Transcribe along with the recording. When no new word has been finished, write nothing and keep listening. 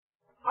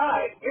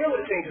Hi, you're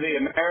listening to the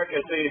America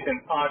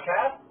Cityzens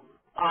podcast.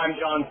 I'm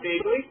John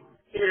Siegley,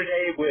 here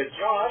today with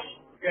Josh.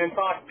 We're going to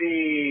talk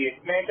the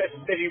Manchester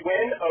City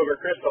win over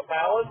Crystal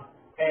Palace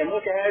and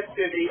look ahead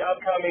to the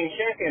upcoming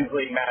Champions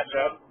League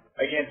matchup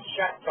against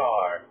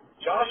Shakhtar.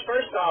 Josh,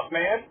 first off,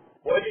 man,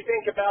 what did you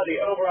think about the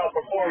overall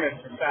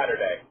performance from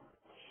Saturday?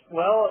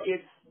 Well,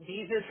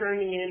 these are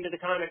turning into the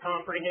kind of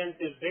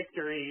comprehensive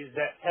victories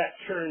that Pep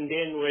turned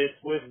in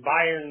with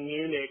Bayern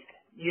Munich,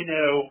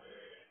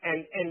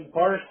 and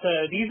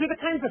Barca. These are the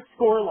kinds of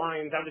score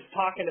lines I was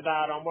talking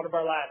about on one of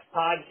our last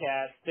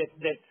podcasts that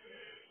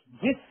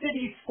this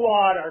City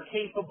squad are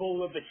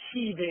capable of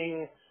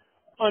achieving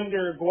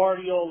under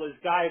Guardiola's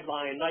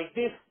guideline. Like,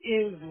 this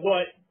is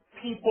what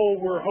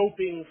people were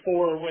hoping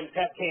for when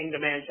Pep came to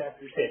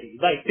Manchester City.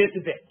 Like, this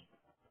is it.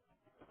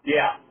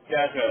 Yeah,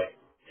 definitely.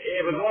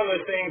 It was one of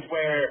those things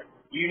where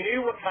you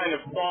knew what kind of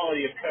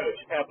quality of coach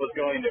Pep was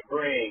going to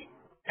bring,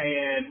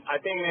 and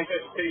I think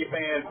Manchester City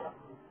fans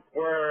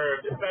were,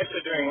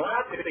 especially during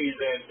last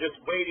season, just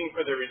waiting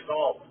for the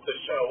results to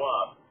show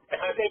up.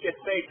 And I think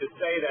it's safe to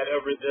say that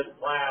over this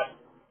last,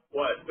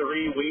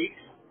 3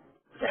 weeks,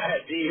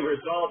 that the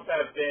results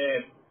have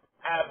been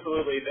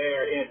absolutely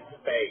there in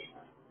spades.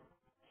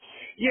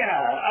 Yeah,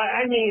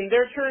 I mean,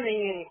 they're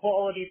turning in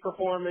quality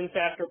performance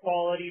after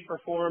quality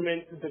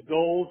performance. The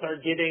goals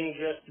are getting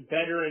just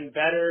better and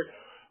better.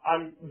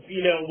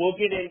 We'll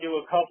get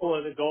into a couple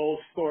of the goals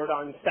scored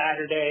on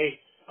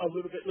Saturday a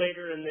little bit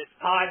later in this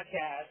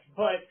podcast,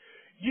 but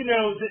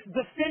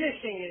the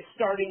finishing is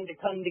starting to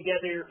come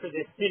together for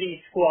this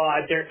City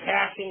squad. They're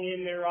cashing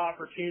in their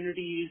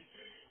opportunities.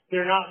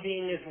 They're not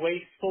being as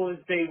wasteful as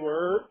they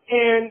were,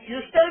 and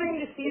you're starting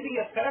to see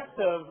the effects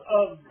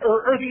of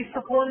these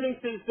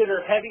performances that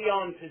are heavy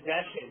on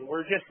possession,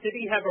 where just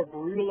City have a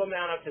brutal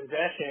amount of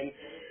possession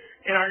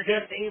and are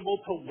just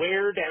able to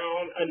wear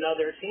down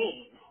another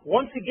team.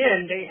 Once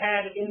again, they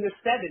had in the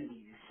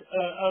 70s.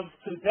 Of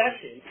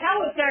possession.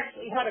 Palace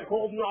actually had a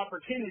golden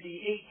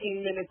opportunity 18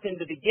 minutes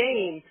into the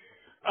game,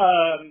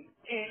 and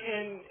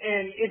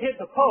it hit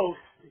the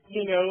post.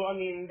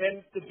 Then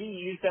it's the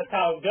bees. That's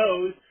how it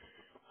goes.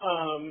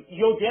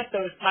 You'll get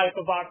those type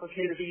of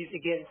opportunities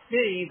against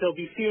City. They'll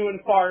be few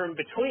and far in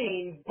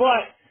between,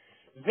 but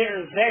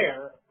they're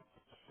there.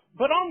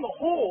 But on the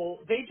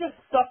whole, they just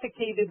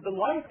suffocated the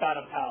life out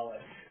of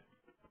Palace.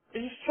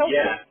 They just choked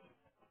Yeah. it.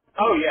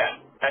 Oh, yeah.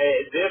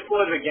 This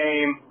was a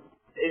game.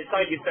 It's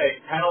like you say,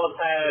 Palace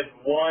had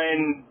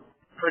one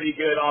pretty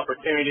good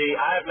opportunity.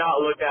 I have not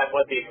looked at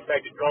what the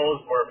expected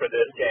goals were for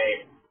this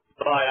game,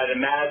 but I'd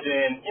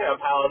imagine,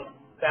 Palace,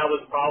 that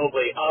was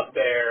probably up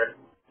there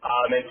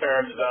in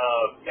terms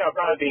of,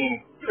 probably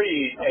being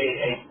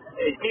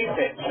a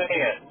decent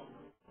chance.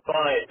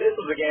 But this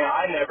was a game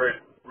I never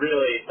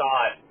really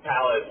thought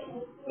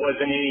Palace was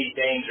in any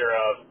danger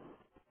of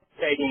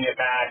taking it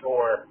back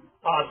or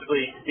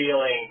possibly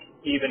stealing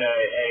even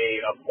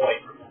a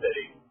point from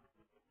City.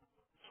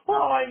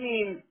 Well,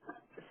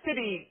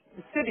 City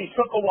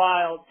took a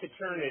while to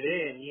turn it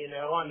in,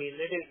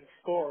 they didn't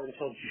score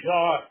until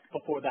just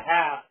before the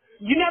half.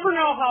 You never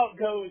know how it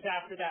goes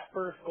after that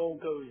first goal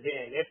goes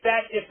in. If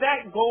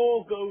that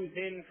goal goes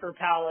in for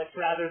Palace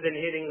rather than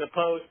hitting the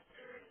post,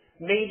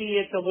 maybe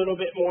it's a little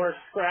bit more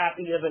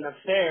scrappy of an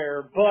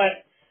affair.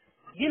 But,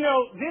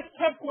 this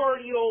Pep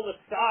Guardiola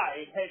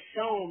side has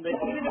shown that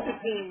even if the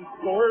team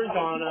scores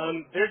on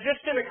them, they're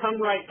just going to come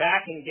right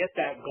back and get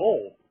that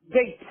goal.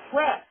 They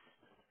press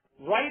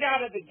right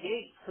out of the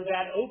gate for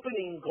that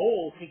opening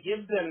goal to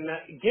give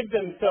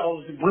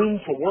themselves room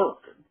to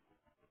work.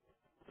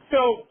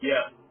 So,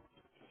 yeah,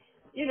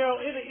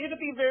 it'll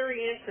be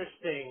very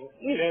interesting,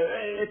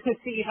 to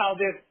see how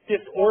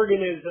this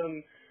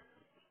organism,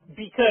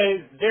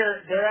 because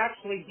they're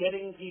actually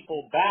getting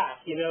people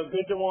back.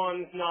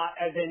 Gundogan's not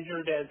as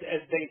injured as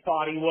they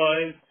thought he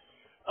was.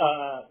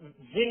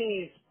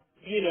 Vinny's,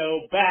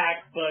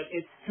 back, but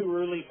it's too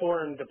early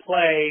for him to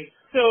play.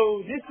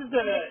 So this is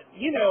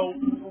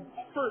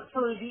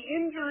for the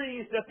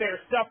injuries that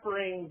they're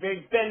suffering,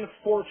 they've been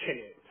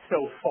fortunate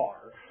so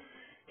far.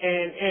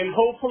 And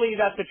hopefully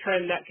that's a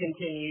trend that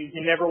continues.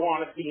 You never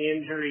want to see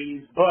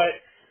injuries. But,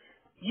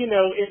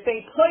 if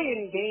they play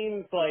in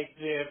games like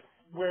this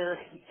where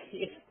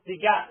they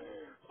got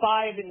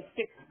 5 and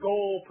 6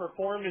 goal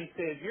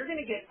performances, you're going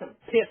to get some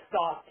pissed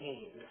off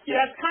teams.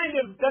 Yeah. That's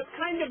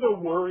kind of a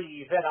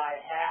worry that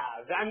I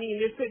have.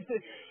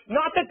 It's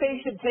not that they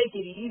should take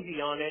it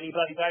easy on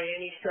anybody by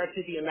any stretch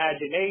of the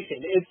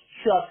imagination. It's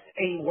just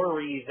a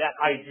worry that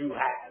I do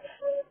have.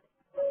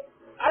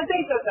 I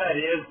think that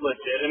is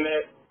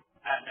legitimate,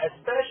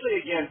 especially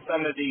against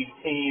some of these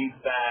teams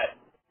that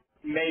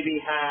maybe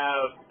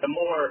have the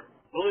more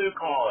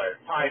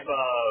blue-collar type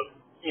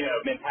of,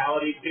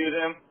 mentality to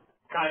them,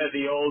 kind of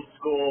the old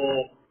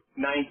school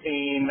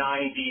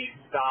 1990s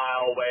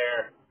style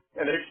where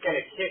they're just going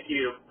to kick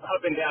you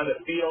up and down the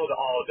field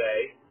all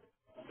day.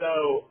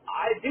 So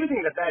I do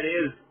think that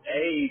is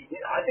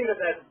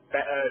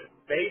that's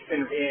based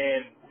in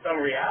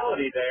some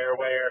reality there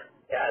where,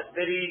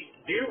 City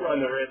do run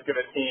the risk of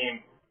a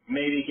team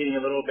maybe getting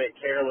a little bit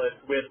careless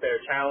with their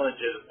challenge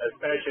challenges,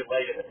 especially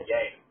late in the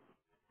game.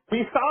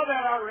 We saw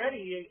that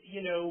already,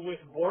 with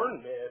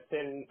Bournemouth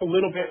and a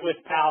little bit with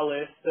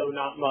Palace, so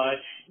not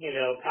much.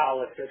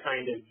 Palace are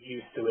kind of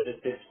used to it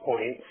at this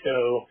point,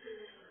 so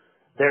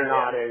they're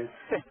not as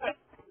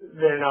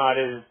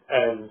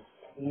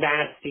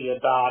nasty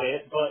about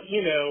it. But,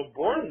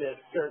 Bournemouth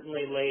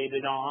certainly laid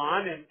it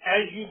on, and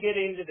as you get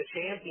into the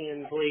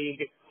Champions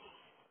League,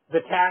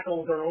 the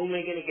tackles are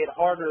only going to get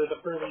harder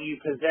the further you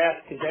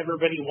possess because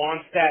everybody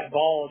wants that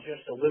ball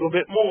just a little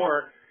bit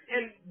more.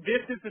 And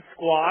this is a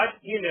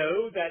squad, they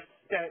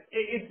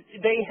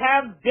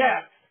have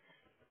depth,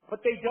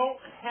 but they don't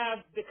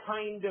have the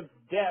kind of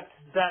depth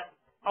that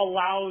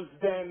allows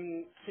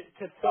them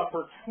to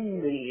suffer too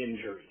many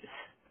injuries.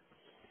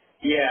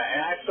 Yeah, and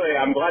actually,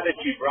 I'm glad that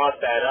you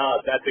brought that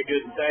up. That's a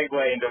good segue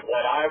into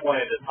what I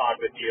wanted to talk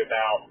with you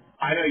about.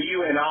 I know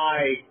you and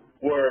I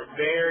were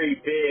very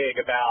big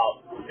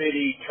about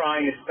City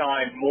trying to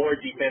sign more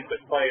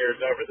defensive players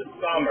over the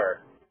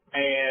summer,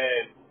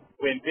 and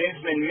when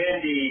Benjamin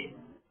Mendy,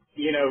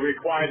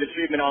 required the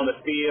treatment on the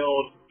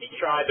field, he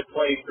tried to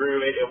play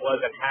through it, it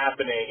wasn't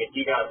happening, and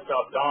he got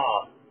subbed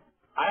off.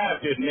 I have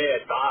to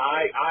admit,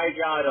 I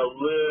got a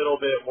little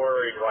bit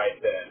worried right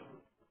then.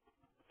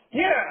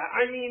 Yeah,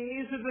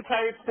 these are the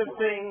types of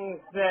things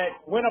that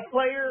when a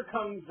player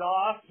comes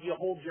off, you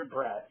hold your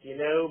breath,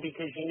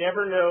 because you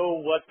never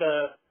know what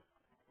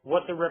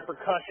the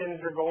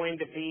repercussions are going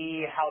to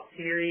be, how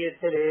serious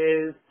it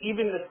is.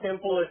 Even the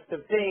simplest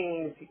of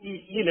things,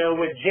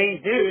 with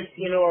Jesus,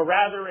 a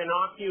rather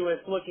innocuous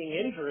looking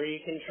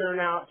injury can turn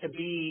out to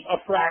be a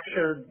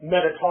fractured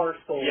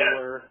metatarsal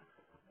or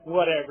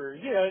whatever,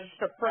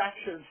 just a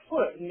fractured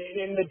foot.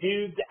 And the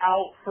dude's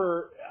out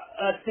for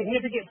a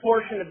significant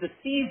portion of the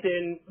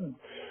season,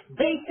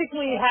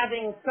 basically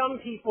having some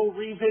people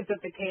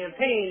revisit the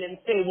campaign and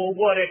say, well,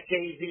 what if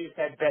Jesus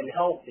had been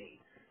healthy?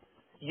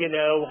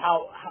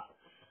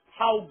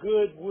 How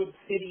good would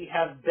City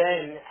have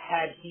been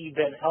had he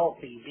been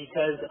healthy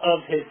because of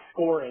his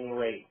scoring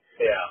rate?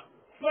 Yeah.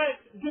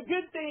 But the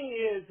good thing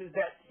is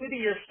that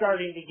City are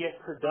starting to get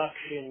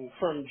production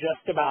from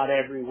just about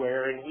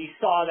everywhere, and we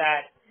saw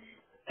that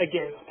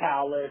against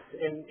Palace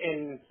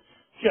and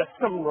just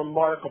some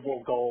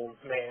remarkable goals,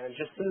 man.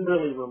 Just some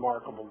really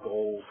remarkable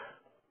goals.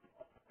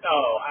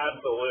 Oh,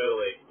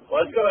 absolutely.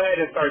 Let's go ahead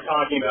and start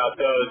talking about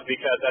those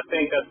because I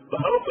think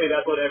hopefully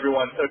that's what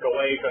everyone took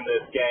away from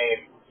this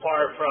game,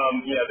 apart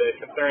from, the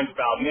concerns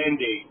about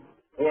Mendy,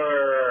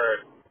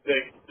 were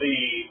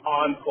the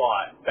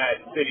onslaught that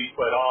City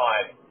put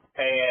on.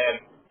 And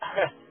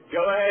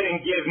go ahead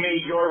and give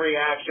me your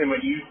reaction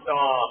when you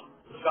saw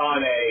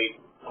Sané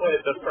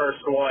put the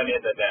first one in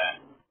the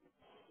net.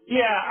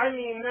 Yeah,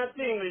 that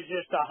thing was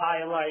just a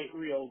highlight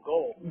reel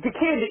goal. The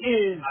kid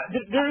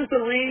there's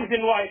a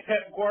reason why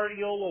Pep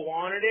Guardiola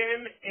wanted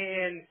him,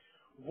 and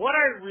what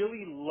I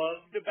really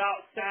loved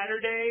about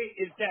Saturday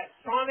is that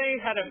Sané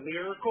had a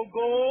miracle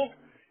goal,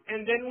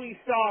 and then we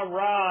saw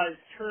Raz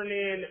turn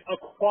in a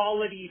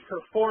quality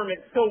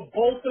performance. So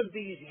both of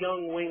these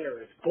young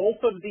wingers,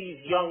 both of these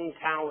young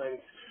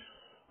talents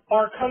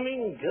are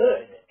coming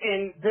good,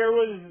 and there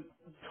was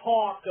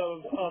talk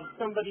of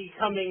somebody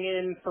coming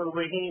in for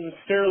Raheem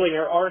Sterling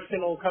or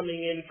Arsenal coming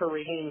in for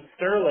Raheem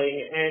Sterling,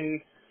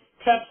 and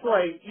Pep's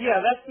like, yeah,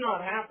 that's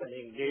not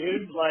happening,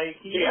 dude. Like,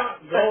 he's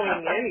not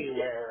going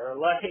anywhere.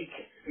 Like,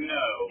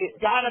 no. It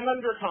got him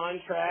under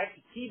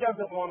contract. He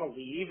doesn't want to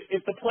leave.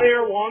 If the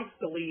player wants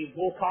to leave,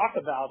 we'll talk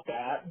about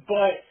that.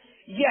 But,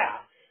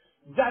 yeah,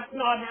 that's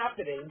not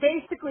happening.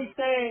 Basically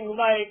saying,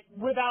 like,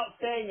 without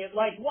saying it,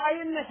 like, why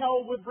in the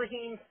hell would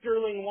Raheem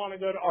Sterling want to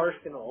go to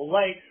Arsenal?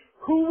 Like,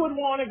 who would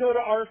want to go to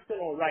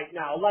Arsenal right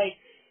now? Like,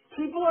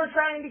 people are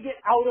trying to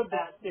get out of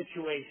that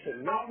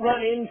situation, not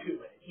run into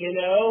it,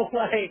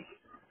 Like,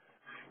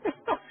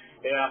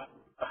 yeah.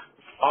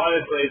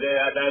 Honestly,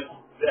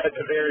 that's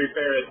a very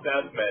fair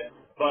assessment.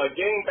 But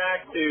getting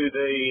back to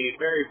the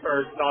very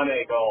first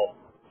Sané goal,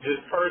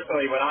 just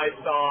personally, when I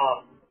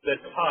saw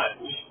the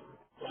touch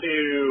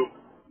to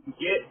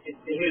get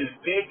his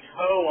big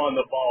toe on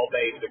the ball,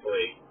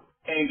 basically,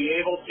 and be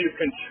able to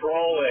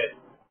control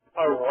it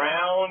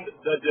around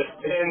the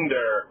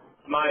defender,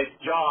 my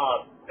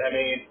job,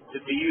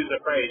 to use the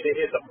phrase, it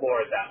hit the floor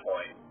at that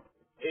point.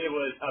 It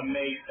was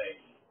amazing.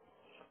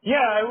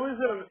 Yeah, it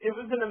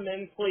was an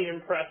immensely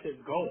impressive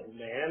goal,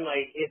 man.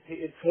 Like,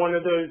 it's one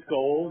of those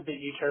goals that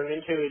you turn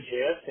into a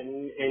GIF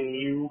and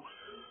you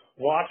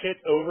watch it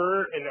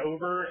over and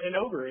over and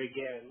over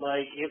again.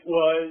 Like, it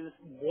was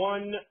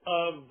one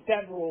of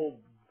several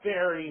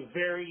very,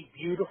 very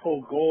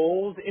beautiful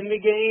goals in the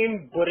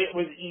game, but it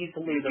was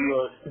easily the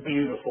most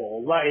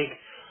beautiful. Like,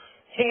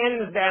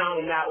 hands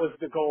down, that was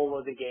the goal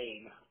of the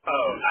game.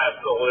 Oh,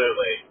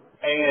 absolutely.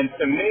 And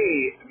to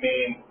me,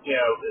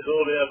 there's a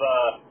little bit of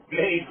a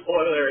mini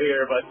spoiler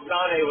here, but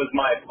Sané was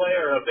my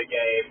player of the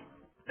game,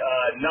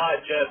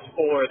 not just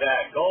for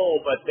that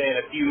goal, but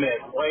then a few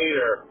minutes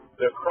later,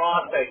 the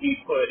cross that he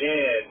put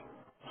in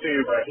to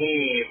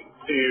Raheem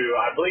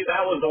I believe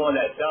that was the one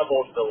that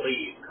doubled the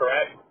lead,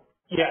 correct?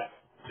 Yes.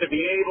 To to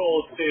be able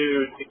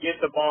to get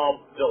the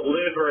ball,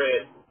 deliver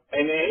it,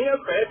 and then,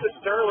 credit to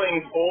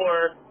Sterling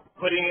for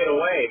putting it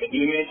away. And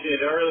you mentioned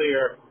it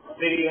earlier,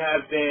 City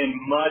have been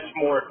much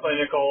more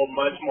clinical,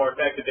 much more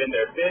effective in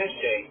their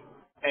finishing,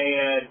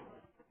 and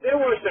there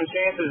were some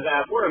chances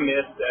that were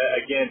missed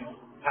against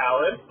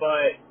Palace,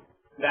 but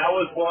that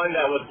was one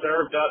that was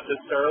served up to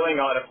Sterling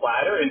on a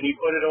platter, and he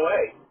put it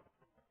away.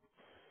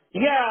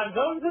 Yeah,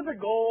 those are the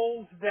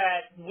goals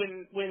that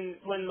when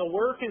the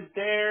work is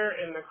there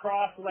and the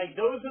cross, like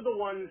those are the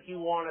ones you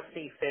want to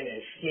see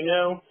finished.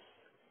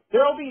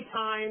 There'll be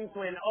times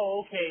when,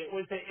 it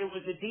was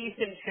a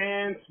decent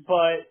chance,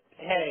 but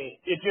hey,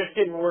 it just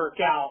didn't work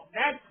out.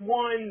 That's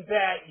one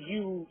that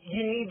you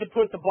need to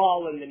put the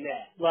ball in the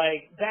net.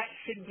 Like that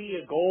should be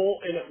a goal,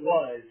 and it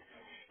was.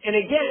 And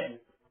again,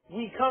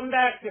 we come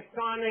back to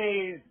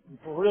Sané's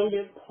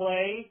brilliant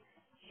play.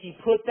 He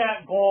put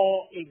that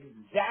ball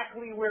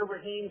exactly where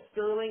Raheem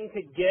Sterling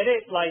could get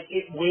it. Like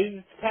it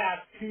whizzed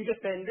past two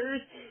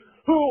defenders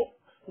who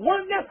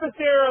weren't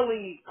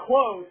necessarily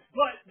close,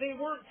 but they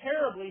weren't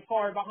terribly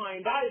far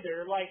behind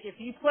either. Like if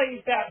he plays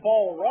that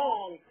ball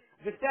wrong,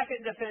 the second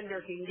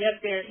defender can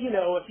get there.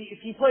 If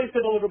he plays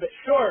it a little bit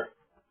short,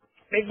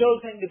 it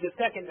goes into the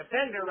second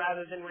defender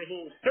rather than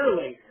Raheem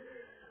Sterling.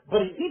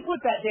 But he put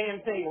that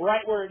damn thing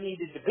right where it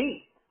needed to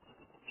be.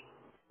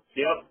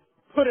 Yep.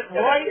 Put it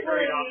right where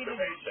great it needed.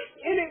 observation.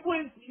 And it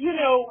was,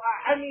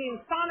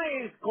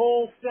 Sané's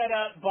goal set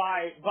up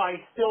by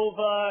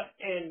Silva,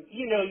 and,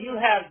 you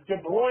have De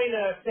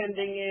Bruyne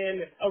sending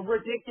in a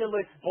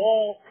ridiculous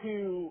ball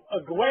to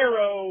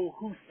Aguero,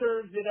 who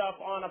serves it up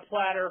on a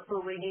platter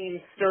for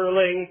Raheem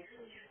Sterling.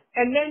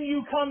 And then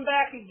you come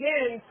back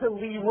again to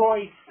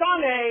Leroy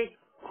Sané,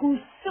 who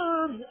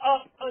serves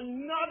up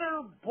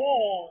another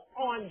ball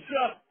on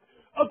just,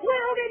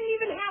 Aguero didn't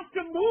even have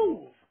to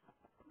move.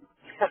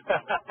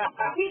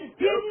 He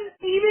didn't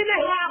even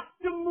have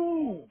to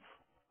move.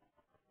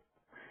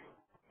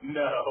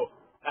 No.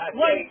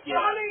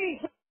 Sané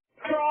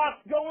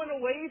cross going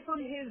away from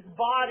his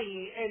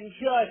body and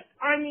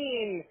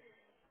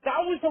that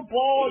was a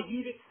ball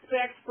you'd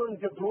expect from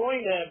De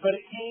Bruyne, but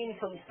it came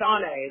from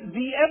Sané.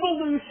 The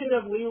evolution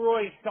of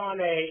Leroy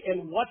Sané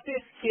and what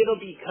this kid will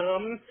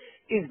become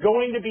is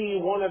going to be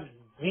one of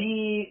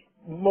the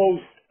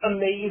most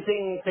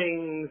amazing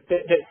things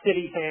that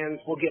City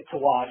fans will get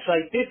to watch.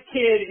 Like, this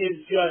kid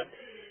is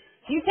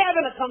he's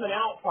having a coming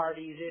out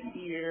party this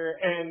year,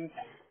 and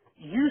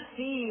you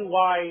see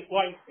why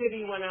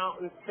City went out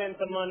and spent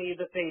the money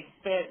that they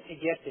spent to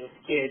get this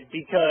kid,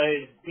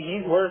 because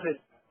he's worth it.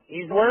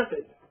 He's worth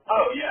it.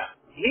 Oh, yeah.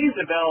 He's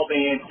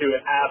developing into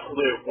an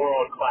absolute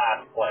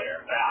world-class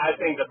player. I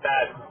think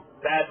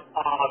that's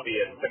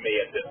obvious to me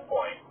at this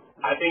point.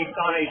 I think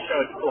Sané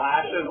showed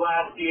flashes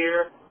last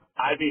year.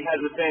 I'd be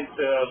hesitant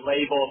to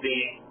label the,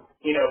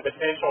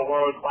 potential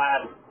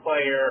world-class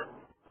player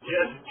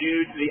just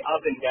due to the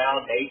up and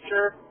down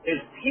nature.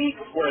 His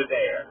peaks were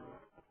there,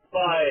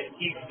 but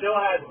he still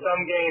had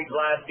some games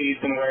last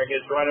season where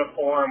his run of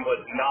form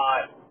was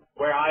not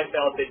where I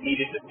felt it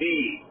needed to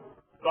be.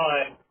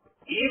 But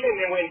even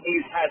when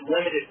he's had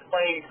limited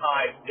playing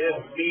time this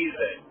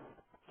season,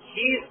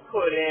 he's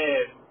put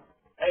in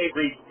a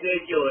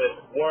ridiculous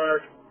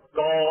work,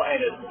 goal,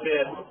 and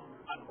assist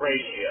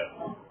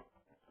ratio.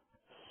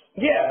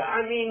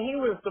 Yeah, he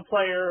was the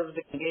player of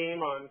the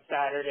game on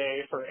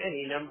Saturday for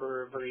any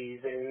number of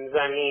reasons.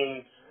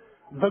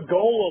 The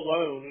goal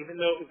alone, even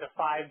though it was a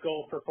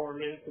 5-goal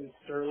performance and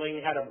Sterling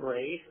had a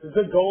brace,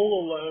 the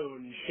goal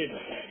alone should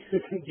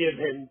give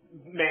him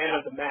man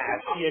of the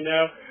match,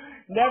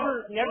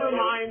 Never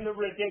mind the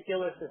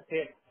ridiculous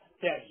assists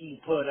that he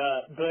put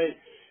up, but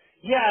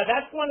yeah,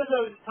 that's one of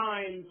those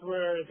times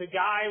where the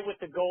guy with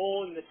the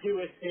goal and the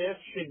 2 assists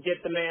should get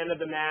the man of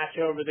the match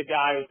over the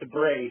guy with the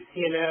brace.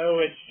 That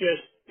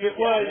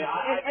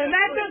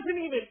doesn't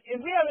even,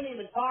 and we haven't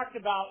even talked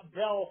about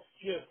Delph's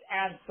just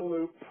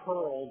absolute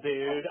pearl,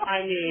 dude.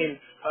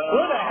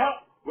 What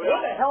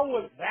the hell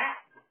was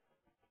that?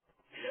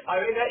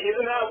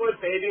 Isn't that what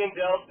Fabian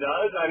Delph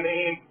does?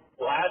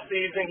 Last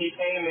season he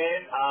came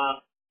in,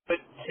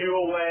 put 2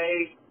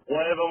 away.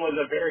 One of them was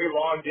a very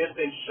long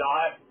distance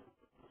shot.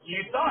 You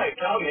saw it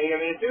coming.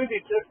 As soon as he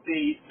took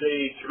the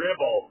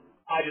dribble,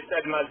 I just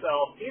said to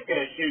myself, he's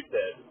going to shoot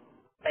this.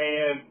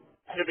 And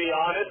to be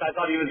honest, I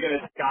thought he was going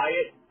to sky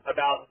it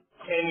about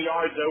 10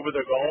 yards over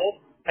the goal.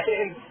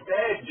 And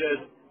instead,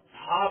 just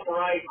top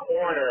right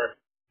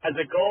corner. As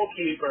a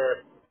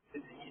goalkeeper,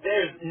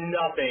 there's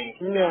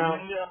nothing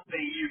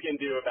you can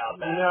do about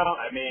that.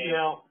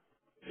 No.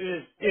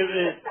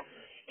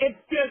 It's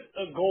just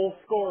a goal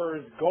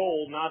scorer's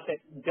goal. Not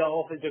that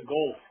Delph is a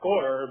goal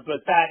scorer,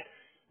 but that's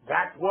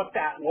what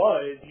that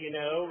was,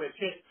 It's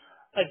just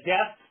a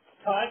deft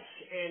touch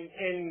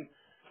and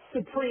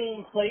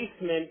supreme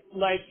placement.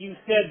 Like you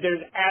said,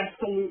 there's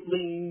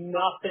absolutely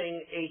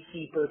nothing a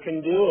keeper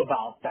can do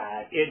about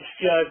that. It's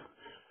just,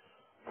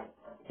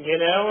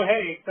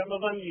 hey, some of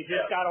them you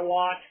just got to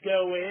watch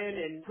go in,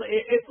 and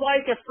it's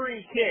like a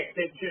free kick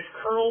that just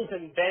curls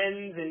and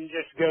bends and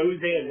just goes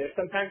in. There's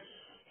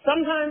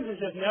sometimes there's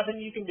just nothing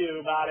you can do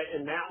about it,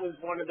 and that was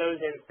one of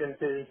those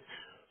instances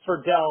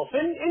for Delph.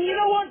 And you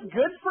know what?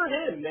 Good for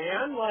him,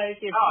 man.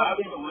 Like,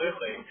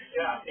 absolutely.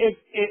 Yeah.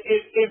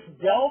 If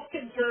Delph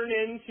can turn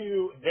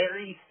into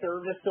very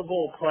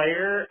serviceable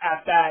player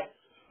at that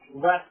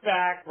left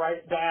back,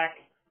 right back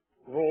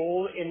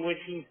role in which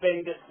he's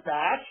been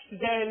dispatched,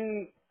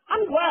 then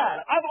I'm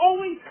glad. I've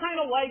always kind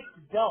of liked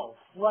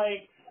Delph.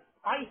 Like,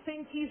 I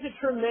think he's a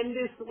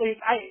tremendous,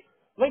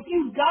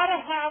 you've got to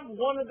have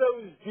one of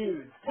those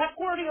dudes. Pep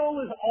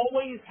Guardiola's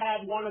always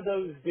had one of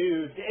those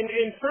dudes,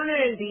 and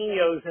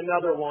Fernandinho's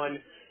another one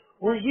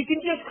where you can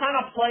just kind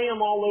of play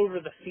them all over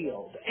the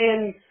field.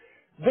 And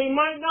they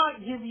might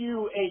not give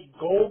you a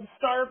gold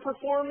star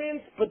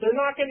performance, but they're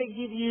not going to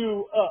give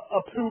you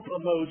a poop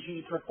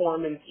emoji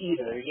performance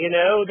either. You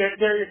know,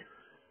 they're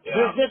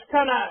just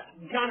kind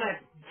of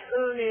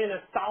turn in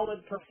a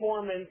solid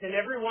performance, and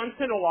every once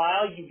in a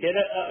while you get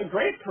a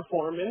great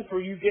performance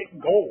where you get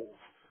goals.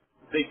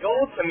 The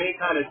goals to me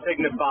kind of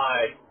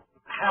signify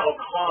how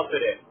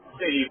confident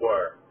City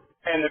were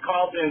and the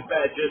confidence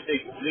that just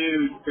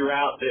exudes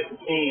throughout this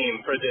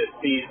team for this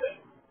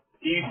season.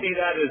 Do you see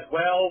that as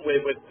well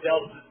with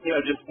Delph,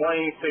 just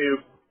wanting to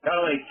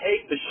not only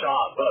take the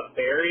shot but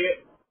bury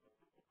it?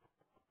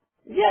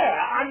 Yeah,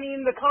 I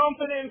mean, the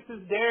confidence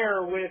is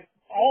there with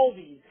all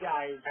these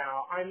guys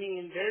now. I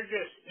mean, they're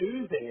just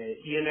oozing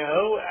it, you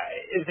know?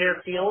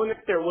 They're feeling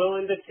it. They're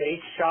willing to take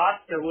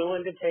shots. They're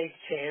willing to take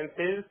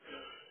chances.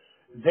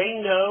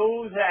 They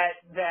know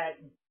that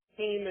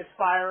team is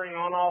firing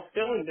on all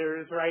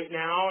cylinders right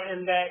now,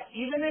 and that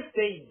even if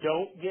they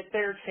don't get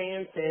their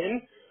chance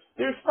in,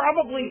 there's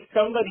probably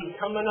somebody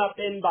coming up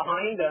in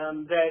behind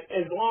them that,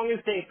 as long as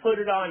they put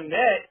it on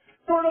net,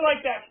 sort of like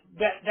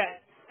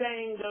that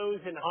saying goes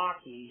in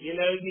hockey, you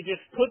know, you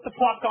just put the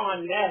puck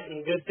on net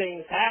and good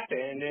things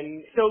happen.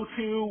 And so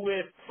too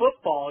with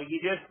football, you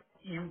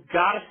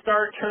got to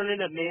start turning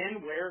them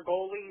in, wear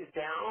goalies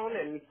down,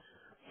 and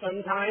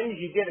sometimes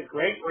you get a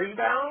great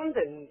rebound,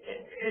 and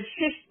it's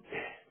just,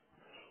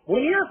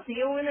 when you're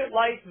feeling it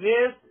like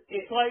this,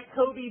 it's like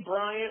Kobe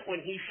Bryant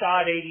when he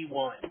shot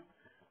 81.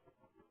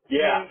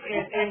 Yeah.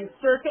 And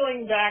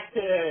circling back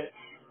to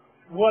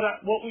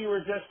what we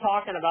were just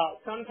talking about,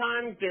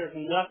 sometimes there's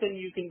nothing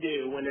you can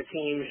do when a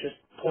team's just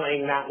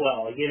playing that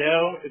well, you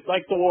know? It's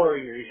like the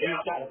Warriors. You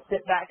just got to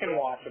sit back and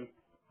watch them.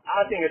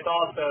 I think it's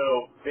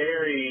also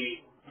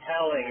very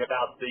telling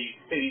about the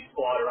City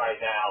squad right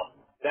now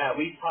that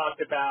we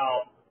talked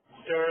about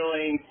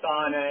Sterling,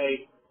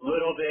 Sane,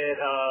 little bit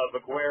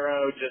of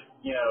Aguero, just,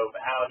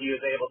 how he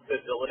was able to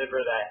deliver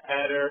that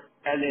header,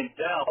 and then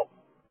Delph.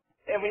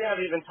 And we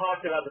haven't even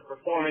talked about the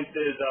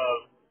performances of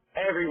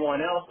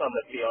everyone else on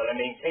the field. I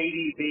mean,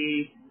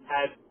 KDB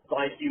had,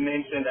 like you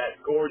mentioned, that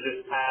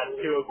gorgeous pass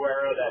to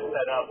Aguero that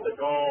set up the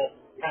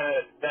goal.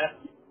 That's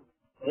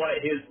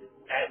what his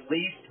at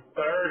least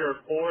third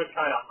or fourth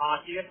kind of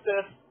hockey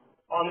assist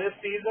on this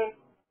season.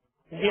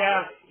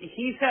 Yeah,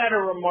 he's had a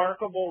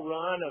remarkable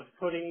run of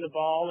putting the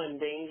ball in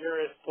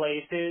dangerous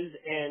places,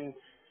 and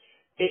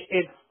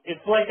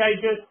it's like I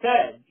just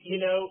said,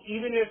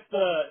 even if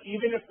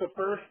the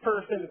first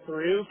person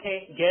through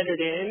can't get it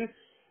in,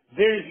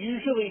 there's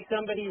usually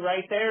somebody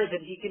right there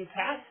that he can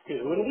pass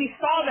to, and we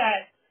saw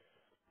that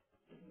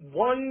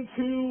 1,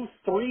 2,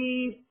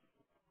 3,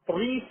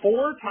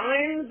 4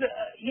 times,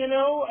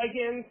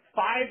 against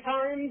 5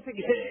 times,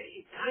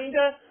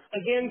 kinda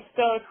against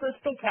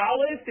Crystal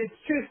Palace.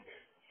 It's just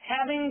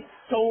having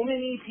so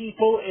many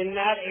people in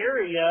that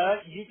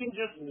area, you can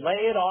just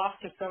lay it off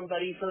to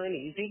somebody for an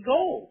easy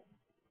goal.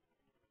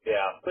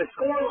 Yeah, but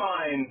score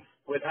lines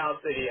with how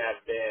City have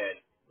been,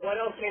 what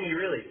else can you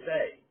really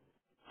say?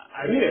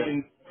 I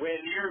mean, when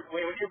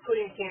you're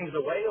putting teams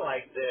away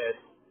like this,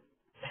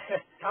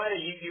 kind of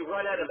you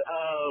run out of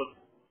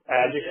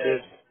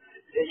adjectives.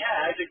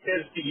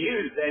 Adjectives to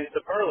use and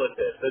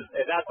superlatives.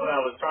 And that's what I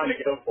was trying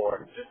to go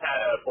for. Just had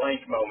a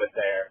blank moment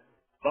there.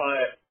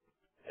 But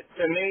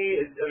to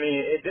me,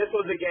 this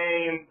was a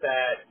game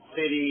that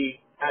City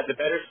had the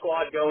better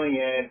squad going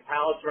in.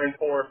 Palace were in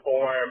poor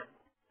form.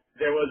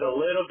 There was a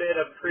little bit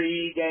of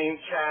pre-game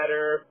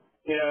chatter,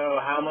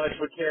 how much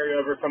would carry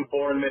over from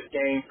Bournemouth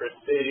game for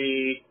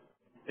City.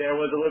 There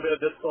was a little bit of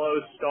the slow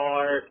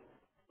start.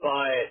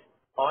 But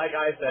like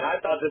I said, I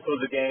thought this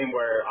was a game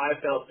where I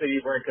felt City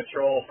were in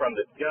control from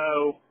the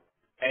go.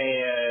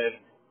 And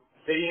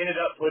City ended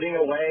up putting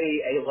away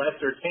a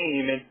lesser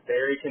team in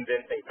very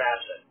convincing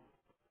fashion.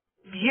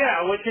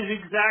 Yeah, which is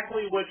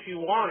exactly what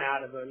you want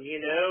out of them,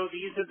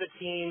 These are the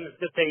teams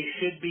that they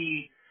should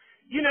be,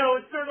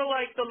 it's sort of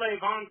like the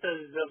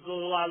Levantes of the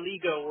La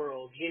Liga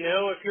world,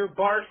 If you're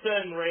Barca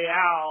and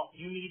Real,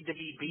 you need to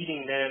be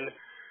beating them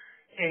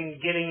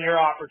and getting your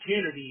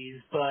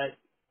opportunities, but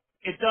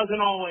it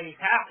doesn't always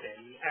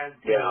happen as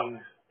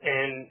teams.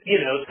 And,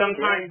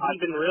 sometimes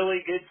even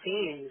really good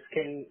teams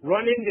can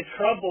run into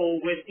trouble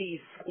with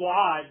these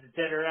squads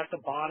that are at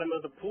the bottom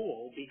of the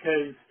pool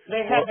because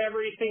they have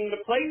everything to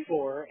play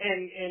for,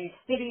 and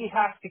City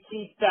has to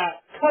keep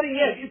that cutting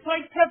edge. It's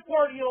like Pep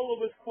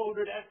Guardiola was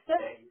quoted as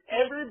saying,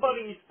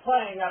 everybody's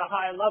playing at a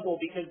high level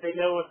because they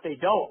know if they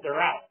don't, they're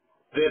out.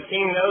 The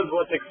team knows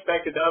what's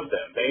expected of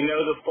them. They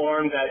know the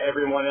form that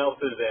everyone else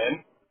is in,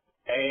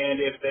 and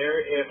if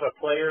a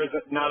player is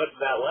not up to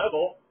that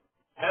level,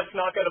 Pep's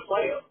not going to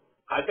play him.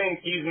 I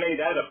think he's made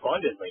that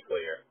abundantly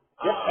clear.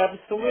 Yeah,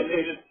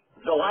 absolutely.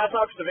 The last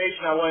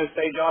observation I want to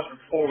say, Josh,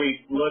 before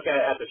we look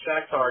at the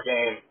Shakhtar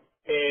game,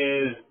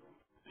 is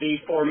the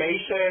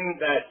formation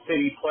that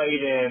City played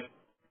in.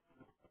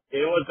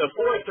 It was a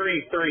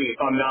 4-3-3, if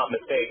I'm not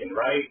mistaken,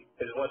 right?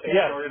 Is what they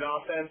started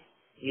off in?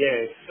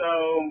 Yes. So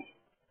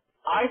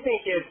I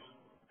think it's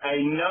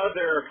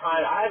another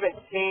kind. I haven't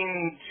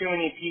seen too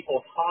many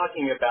people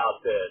talking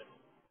about this,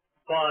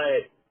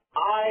 but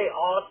I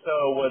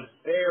also was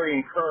very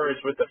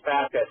encouraged with the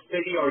fact that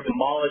City are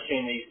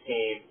demolishing these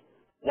teams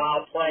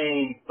while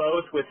playing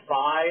both with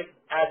 5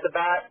 at the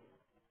back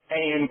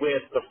and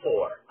with the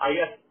 4. I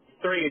guess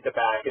 3 at the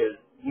back is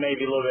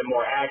maybe a little bit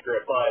more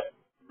accurate, but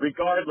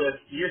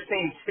regardless, you're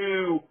seeing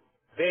 2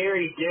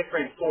 very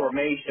different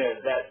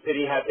formations that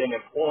City have been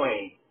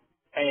employing,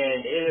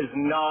 and it has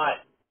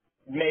not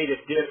made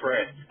a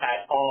difference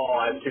at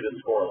all as to the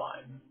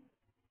scoreline.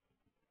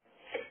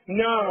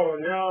 No.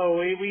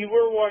 We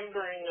were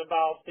wondering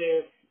about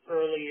this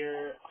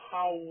earlier.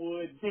 How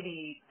would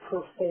City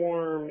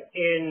perform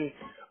in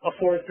a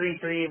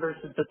 4-3-3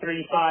 versus the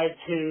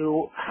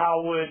 3-5-2?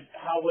 How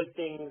would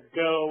things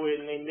go?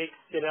 And they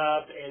mixed it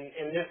up.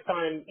 And this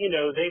time,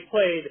 they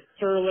played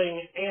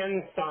Sterling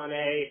and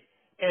Sané,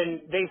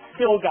 and they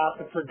still got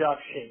the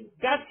production.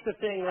 That's the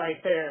thing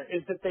right there,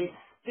 is that they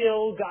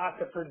still got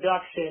the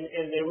production,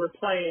 and they were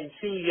playing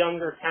 2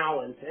 younger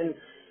talents. And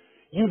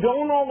you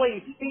don't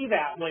always see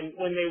that when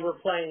they were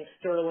playing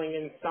Sterling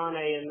and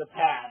Sané in the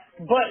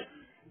past. But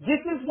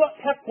this is what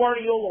Pep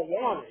Guardiola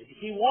wanted.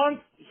 He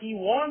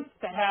wants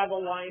to have a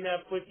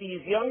lineup with these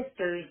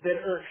youngsters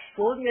that are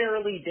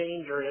extraordinarily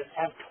dangerous,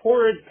 have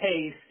torrid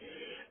pace,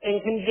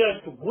 and can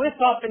just whip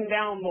up and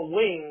down the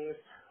wings,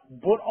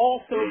 but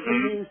also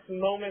produce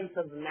moments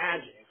of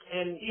magic.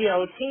 And,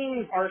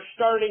 teams are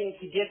starting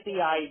to get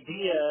the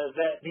idea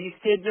that these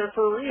kids are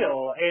for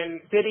real, and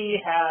City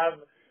have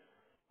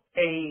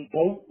a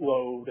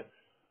boatload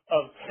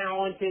of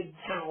talented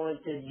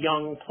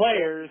young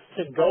players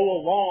to go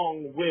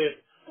along with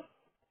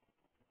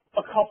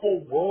a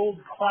couple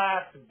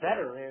world-class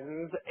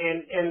veterans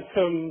and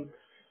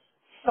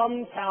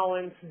some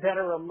talents that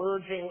are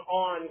emerging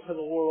onto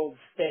the world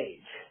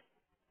stage.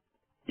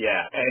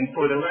 Yeah, and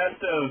for the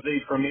rest of the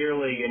Premier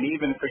League and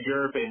even for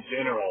Europe in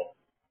general,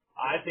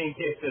 I think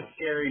it's a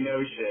scary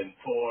notion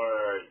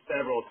for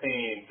several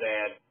teams,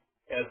 and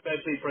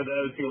especially for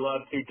those who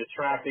love to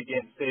detract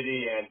against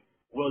City and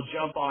will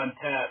jump on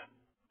Pep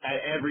at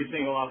every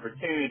single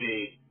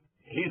opportunity.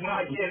 He's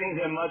not giving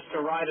them much to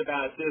write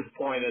about at this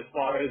point as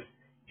far as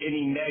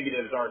any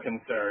negatives are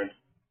concerned.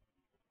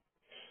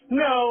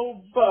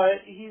 No,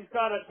 but he's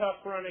got a tough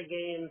run of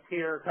games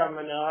here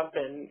coming up,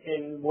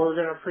 and we're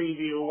going to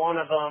preview one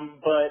of them,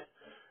 but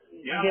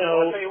yeah,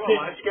 I'll tell you what,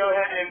 why don't you go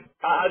ahead and,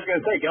 I was going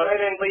to say, go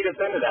ahead and lead us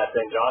into that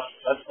then, Josh.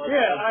 Let's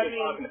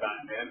talking about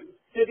it, man.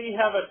 City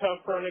have a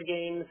tough run of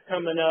games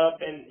coming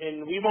up,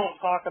 and we won't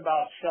talk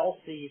about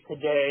Chelsea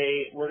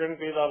today. We're going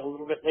to do that a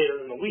little bit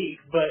later in the week,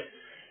 but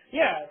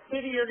yeah,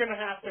 City are going to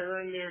have to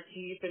earn their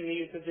keep, and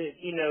these are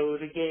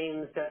the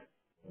games that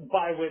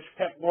by which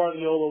Pep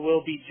Guardiola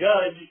will be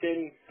judged,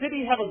 and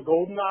City have a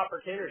golden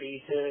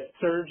opportunity to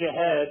surge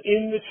ahead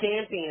in the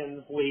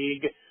Champions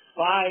League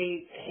by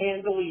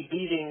handily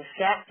beating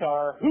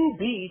Shakhtar, who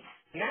beat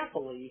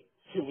Napoli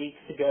 2 weeks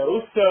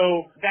ago.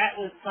 So that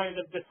was kind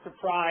of the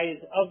surprise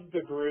of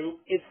the group.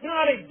 It's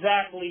not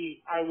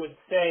exactly, I would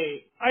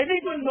say, I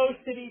think when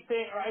City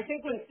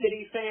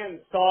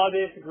fans saw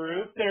this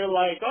group, they're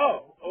like,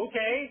 oh,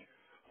 okay,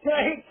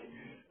 like,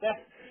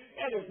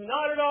 that is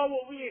not at all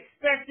what we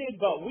expected,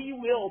 but we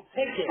will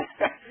take it.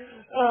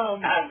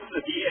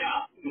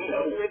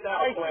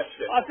 Without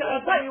question.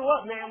 I'll tell you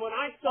what, man, when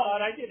I saw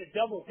it, I did a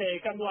double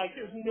take. I'm like,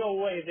 there's no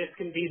way this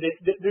can be this.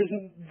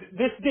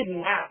 This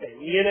didn't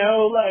happen,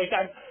 Like,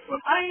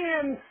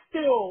 I am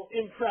still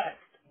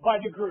impressed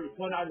by the group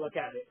when I look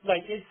at it.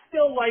 Like, it's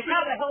still like,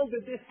 how the hell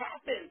did this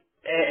happen?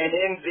 And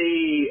in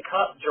the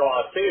cup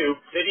draw, too,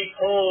 City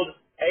pulled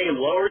a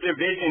lower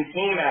division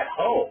team at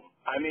home.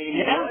 I mean,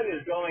 what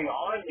is going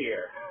on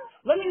here?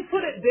 Let me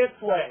put it this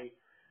way.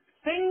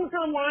 Things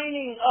are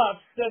lining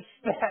up such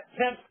that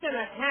Pep's going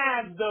to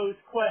have those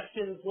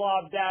questions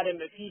lobbed at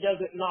him if he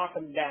doesn't knock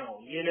them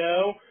down,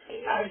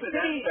 That's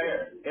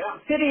fair.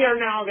 Yeah. City are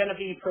now going to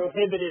be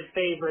prohibitive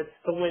favorites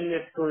to win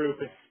this group,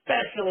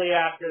 especially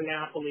after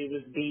Napoli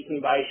was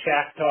beaten by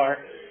Shakhtar.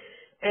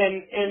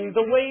 And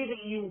the way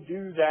that you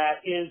do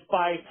that is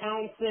by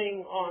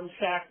pouncing on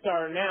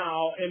Shakhtar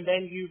now, and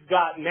then you've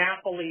got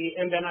Napoli,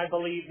 and then I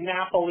believe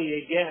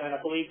Napoli again.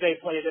 I believe they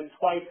played them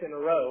twice in a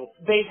row.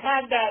 They've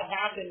had that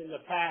happen in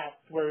the past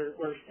where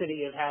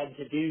City have had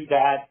to do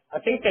that. I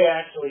think they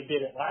actually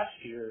did it last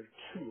year,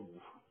 too.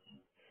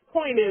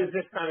 Point is,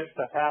 this kind of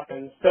stuff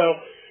happens. So,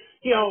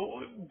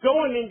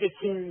 going into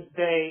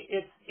Tuesday,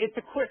 it's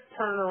a quick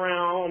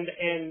turnaround,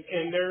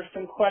 and there's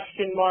some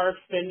question marks.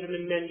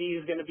 Benjamin Mendy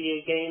is going to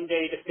be a game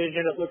day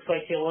decision. It looks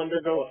like he'll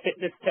undergo a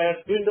fitness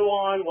test.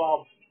 Gundogan,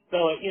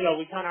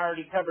 we kind of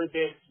already covered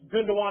this.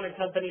 Gundogan and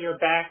company are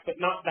back, but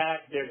not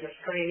back. They're just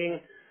training.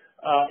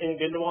 In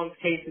Gundogan's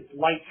case, it's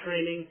light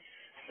training.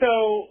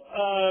 So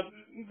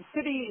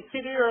City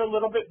are a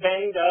little bit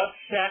banged up.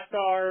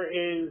 Shakhtar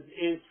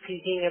is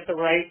peaking at the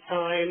right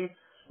time.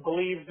 I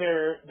believe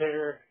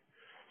they're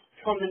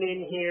coming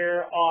in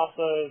here off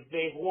of,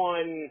 they've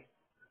won,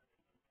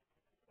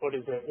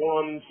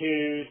 1,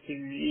 2,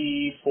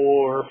 3,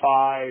 4,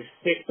 5,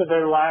 6 of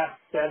their last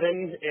 7,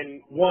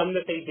 and one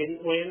that they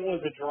didn't win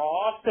was a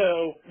draw.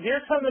 So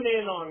they're coming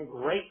in on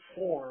great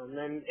form,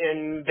 and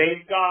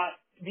they've got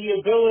the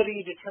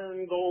ability to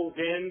turn goals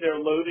in. They're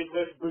loaded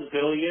with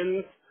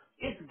Brazilians.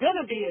 It's going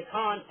to be a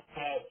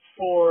contest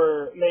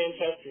for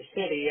Manchester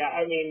City.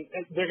 I mean,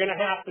 they're going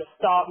to have to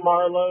stop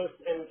Marlos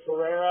and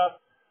Ferreira,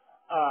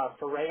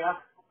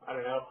 I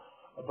don't know.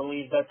 I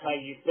believe that's how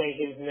you say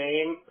his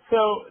name.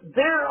 So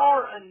there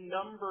are a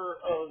number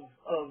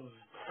of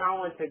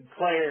talented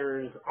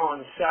players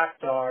on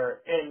Shakhtar,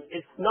 and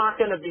it's not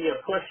going to be a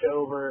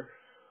pushover,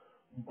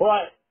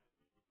 but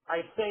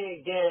I say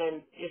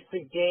again, it's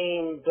a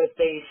game that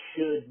they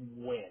should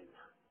win.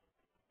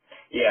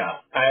 Yeah,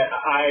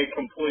 I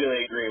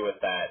completely agree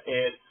with that.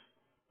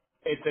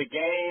 It's a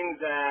game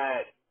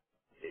that,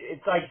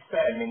 it's like you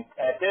said, I mean,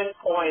 at this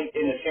point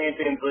in the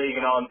Champions League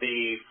and on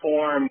the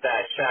form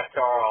that Shakhtar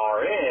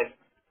are in,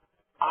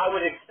 I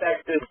would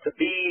expect this to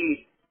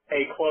be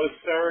a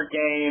closer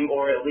game,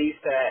 or at least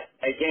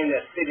a game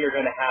that City are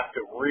going to have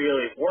to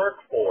really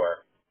work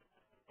for.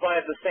 But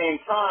at the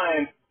same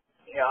time,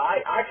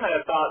 I kind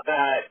of thought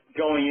that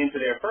going into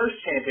their first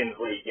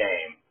Champions League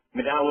game. I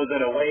mean, that was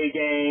an away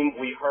game.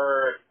 We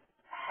heard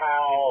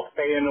how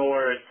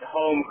Feyenoord's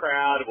home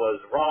crowd was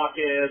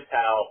raucous,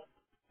 how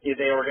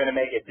they were going to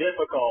make it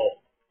difficult,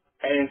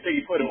 and so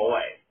you put them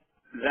away.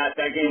 That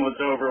game was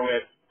over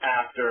with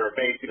after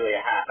basically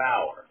a half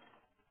hour.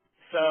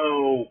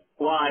 So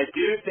while I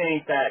do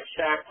think that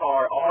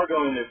Shakhtar are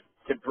going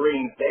to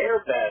bring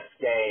their best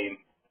game,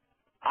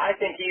 I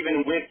think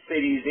even with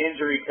City's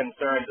injury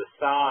concerns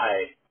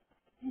aside,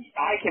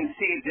 I can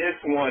see this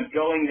one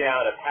going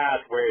down a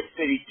path where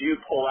City do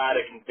pull out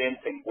a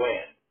convincing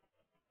win.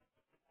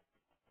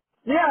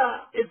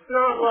 Yeah, it's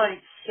not like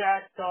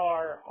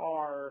Shakhtar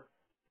are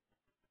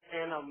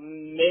an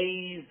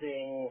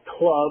amazing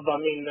club. I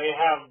mean, they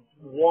have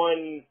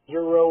one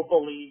Europa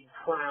League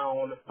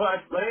crown.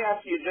 But let me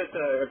ask you just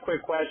a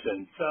quick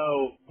question.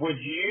 So would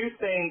you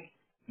think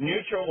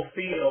neutral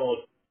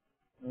field,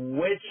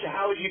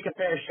 how would you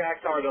compare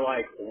Shakhtar to,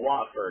 like,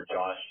 Watford,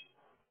 Josh?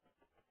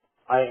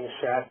 I think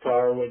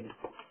Shakhtar would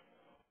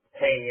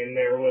hang in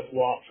there with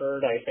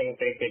Watford. I think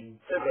they could.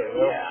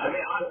 Yeah, I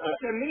mean,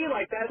 to me,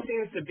 like, that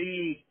seems to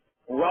be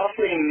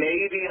roughly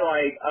maybe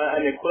like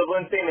an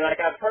equivalency. I mean,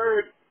 like, I've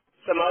heard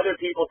some other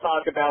people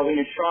talk about when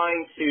you're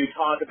trying to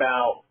talk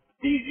about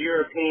these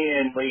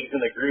European leagues in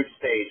the group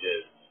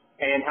stages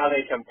and how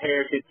they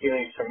compare to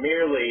the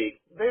Premier League.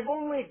 They've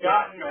only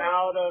gotten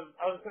out of,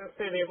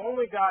 they've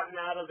only gotten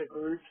out of the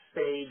group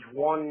stage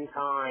one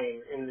time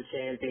in the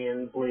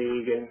Champions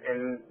League,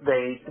 and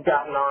they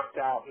got knocked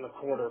out in the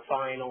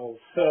quarterfinals.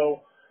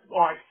 So,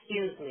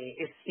 excuse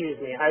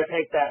me, I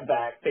take that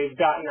back. They've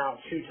gotten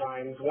out 2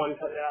 times. One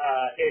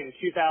in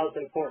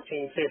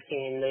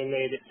 2014-15, they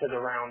made it to the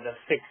round of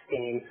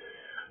 16.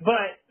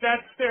 But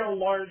that's their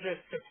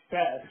largest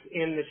success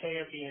in the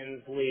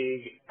Champions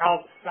League.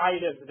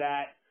 Outside of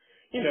that,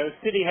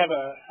 City have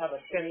a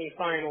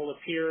semifinal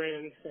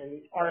appearance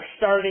and are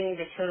starting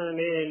to turn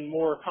in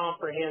more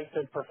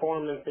comprehensive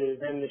performances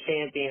in the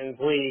Champions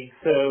League.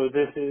 So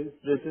this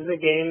is a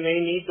game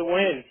they need to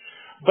win.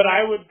 But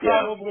I would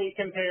probably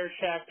compare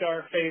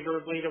Shakhtar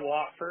favorably to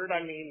Watford.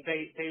 I mean,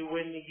 they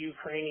win the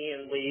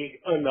Ukrainian League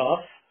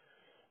enough.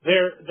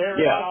 They're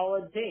a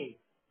solid team.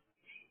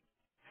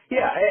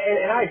 Yeah,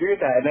 and I agree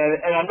with that.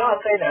 And I'm not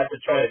saying that to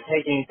try to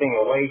take anything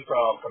away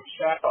from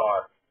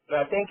Shakhtar, but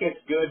I think it's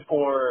good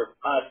for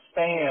us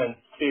fans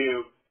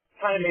to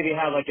kind of maybe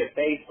have like a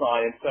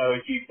baseline. And so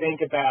if you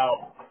think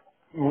about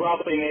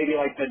roughly maybe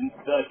like the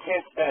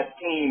 10th best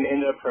team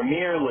in the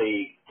Premier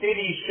League,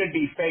 City should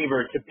be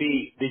favored to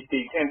beat the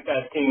 10th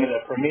best team in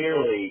the Premier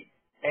League.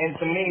 And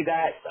to me,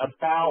 that's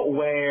about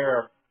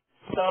where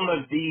some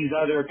of these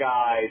other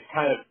guys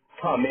kind of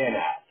come in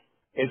at,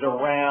 is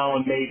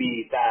around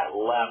maybe that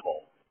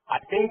level. I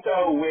think,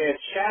 though, with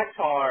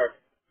Shakhtar,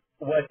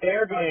 what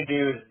they're going to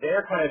do is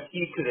their kind of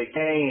key to the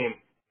game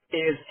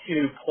is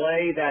to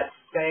play that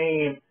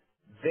same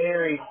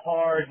very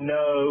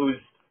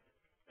hard-nosed,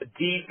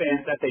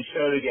 defense that they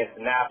showed against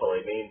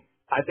Napoli. I mean,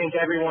 I think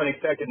everyone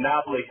expected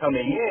Napoli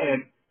coming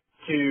in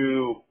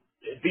to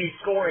be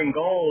scoring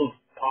goals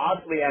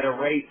possibly at a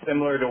rate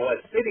similar to what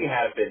City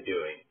have been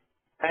doing.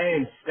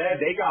 And instead,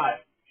 they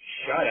got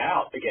shut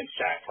out against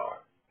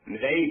Shakhtar. I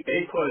mean,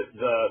 they put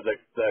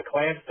the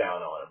clamps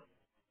down on them.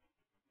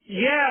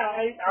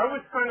 Yeah, I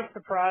was kind of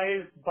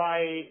surprised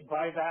by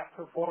that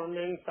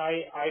performance.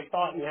 I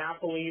thought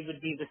Napoli would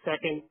be the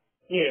second,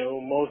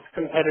 most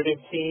competitive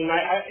team.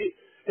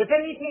 If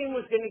any team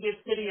was going to give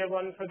City a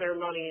run for their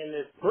money in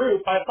this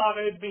group, I thought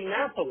it would be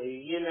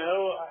Napoli.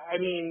 I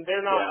mean,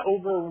 they're not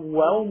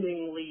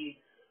overwhelmingly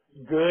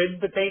good,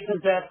 but they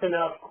possess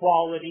enough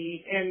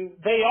quality, and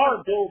they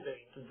are building.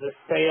 The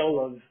sale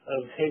of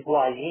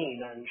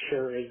Higuain, I'm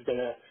sure, is going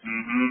to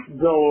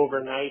go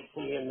over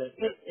nicely in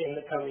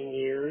the coming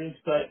years.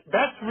 But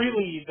that's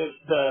really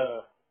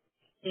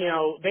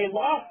they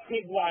lost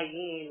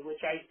Higuain,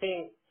 which I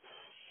think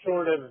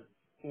sort of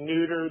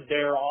neutered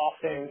their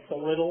offense a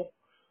little.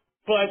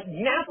 But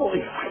Napoli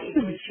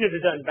should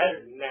have done better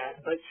than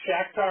that. But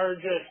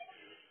Shakhtar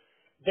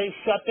they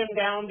shut them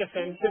down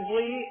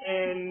defensively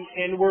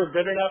and were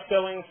good enough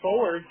going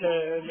forward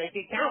to make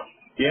it count.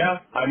 Yeah,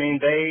 I mean,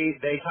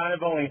 they kind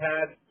of only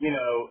had,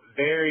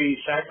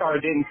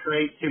 Shakhtar didn't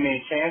create too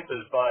many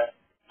chances, but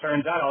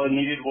turns out all it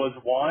needed was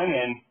one,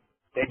 and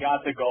they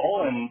got the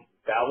goal, and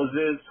that was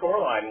the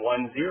scoreline,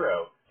 1-0.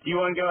 Do you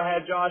want to go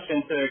ahead, Josh,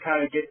 and to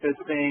kind of get this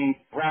thing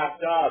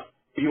wrapped up,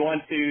 do you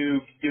want to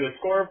do a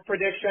score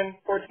prediction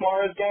for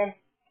tomorrow's game?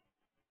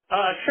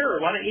 Sure.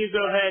 Why don't you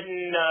go ahead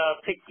and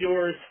pick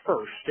yours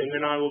first, and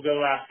then I will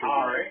go after you.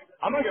 All right.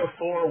 I'm going to go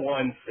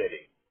 4-1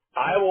 City.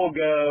 I will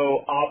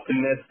go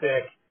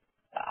optimistic.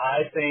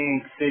 I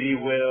think City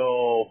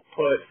will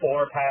put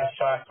 4 past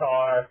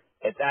Shakhtar.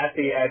 It's at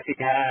the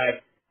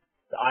Etihad.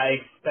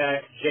 I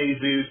expect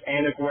Jesus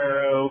and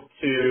Aguero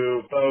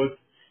to both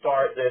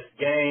start this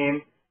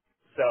game.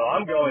 So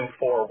I'm going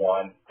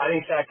 4-1. I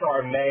think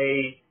Shakhtar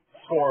may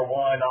score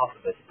one off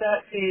of a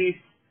set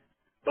piece.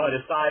 But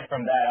aside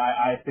from that,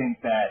 I think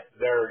that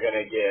they're going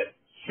to get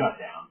shut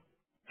down.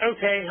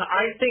 Okay,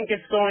 I think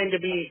it's going to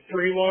be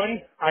 3-1.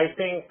 I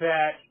think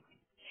that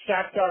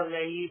Shakhtar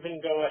may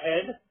even go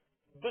ahead,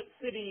 but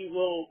City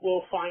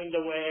will find a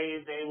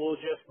way. They will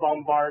just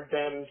bombard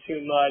them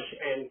too much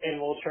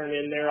and will turn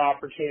in their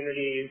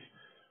opportunities.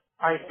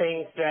 I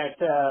think that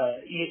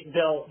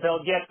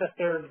they'll get the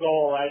third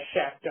goal as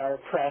Shakhtar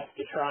press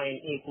to try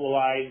and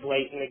equalize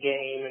late in the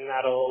game, and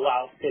that'll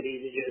allow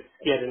City to just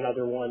get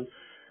another one.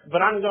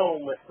 But I'm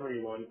going with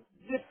 3-1.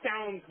 This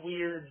sounds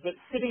weird, but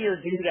City are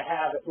due to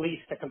have at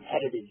least a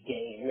competitive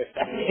game, if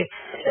that makes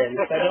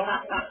sense.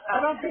 I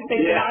don't think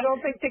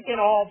they can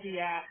all be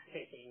ass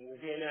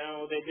kickings. They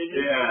just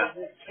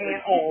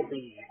can't all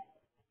be.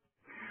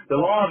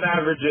 The law of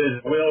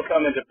averages will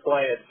come into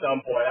play at some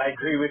point. I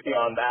agree with you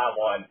on that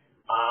one.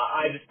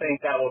 I just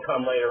think that will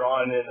come later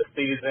on in the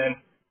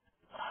season.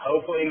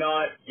 Hopefully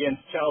not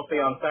against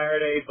Chelsea on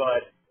Saturday,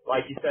 but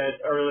like you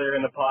said earlier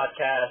in the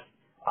podcast,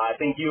 I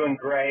think you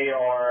and Gray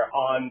are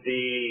on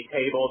the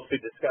table to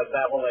discuss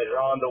that one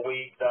later on the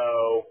week,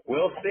 so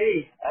we'll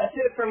see. That's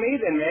it for me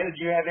then, man. Did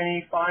you have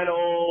any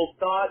final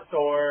thoughts,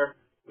 or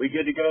we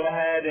good to go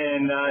ahead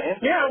and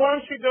Yeah, why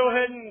don't you go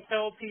ahead and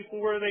tell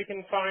people where they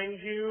can find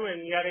you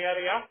and yada,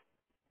 yada, yada.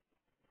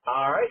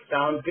 All right,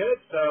 sounds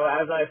good. So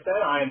as I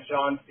said, I am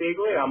Sean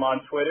Siegley. I'm on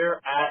Twitter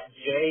at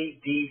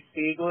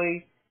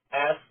JDSiegley,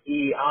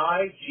 SEIGLIE.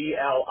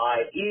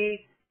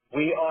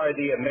 We are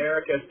the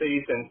America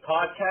Cityzens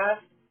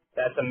podcast.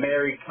 That's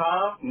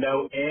America,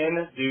 no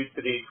N, due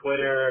to the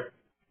Twitter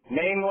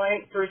name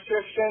length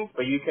restrictions,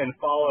 but you can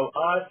follow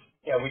us.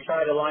 We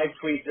try to live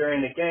tweet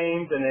during the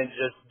games and then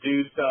just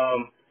do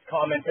some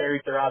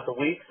commentary throughout the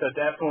week, so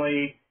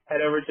definitely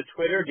head over to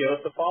Twitter, give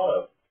us a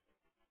follow.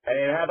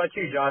 And how about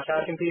you, Josh?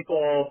 How can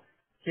people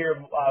hear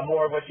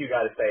more of what you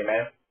got to say,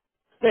 man?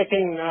 They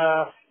can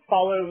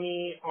follow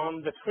me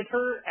on the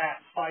Twitter at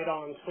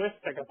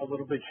FightOnSwift. I got the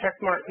little bit check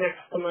mark next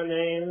to my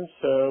name.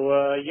 So,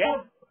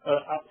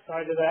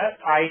 outside of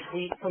that, I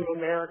tweet from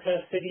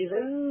America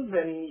Cityzens,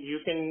 and you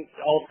can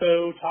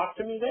also talk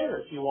to me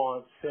there if you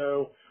want.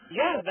 So,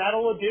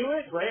 that'll do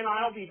it. Ray and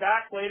I will be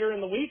back later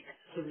in the week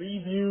to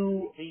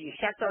review the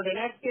Shakhtar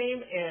Donetsk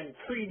game and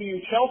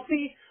preview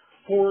Chelsea.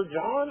 For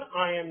John,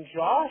 I am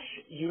Josh.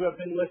 You have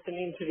been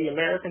listening to the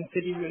American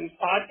Cityzens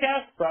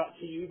podcast brought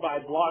to you by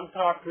Blog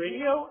Talk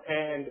Radio,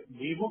 and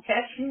we will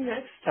catch you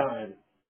next time.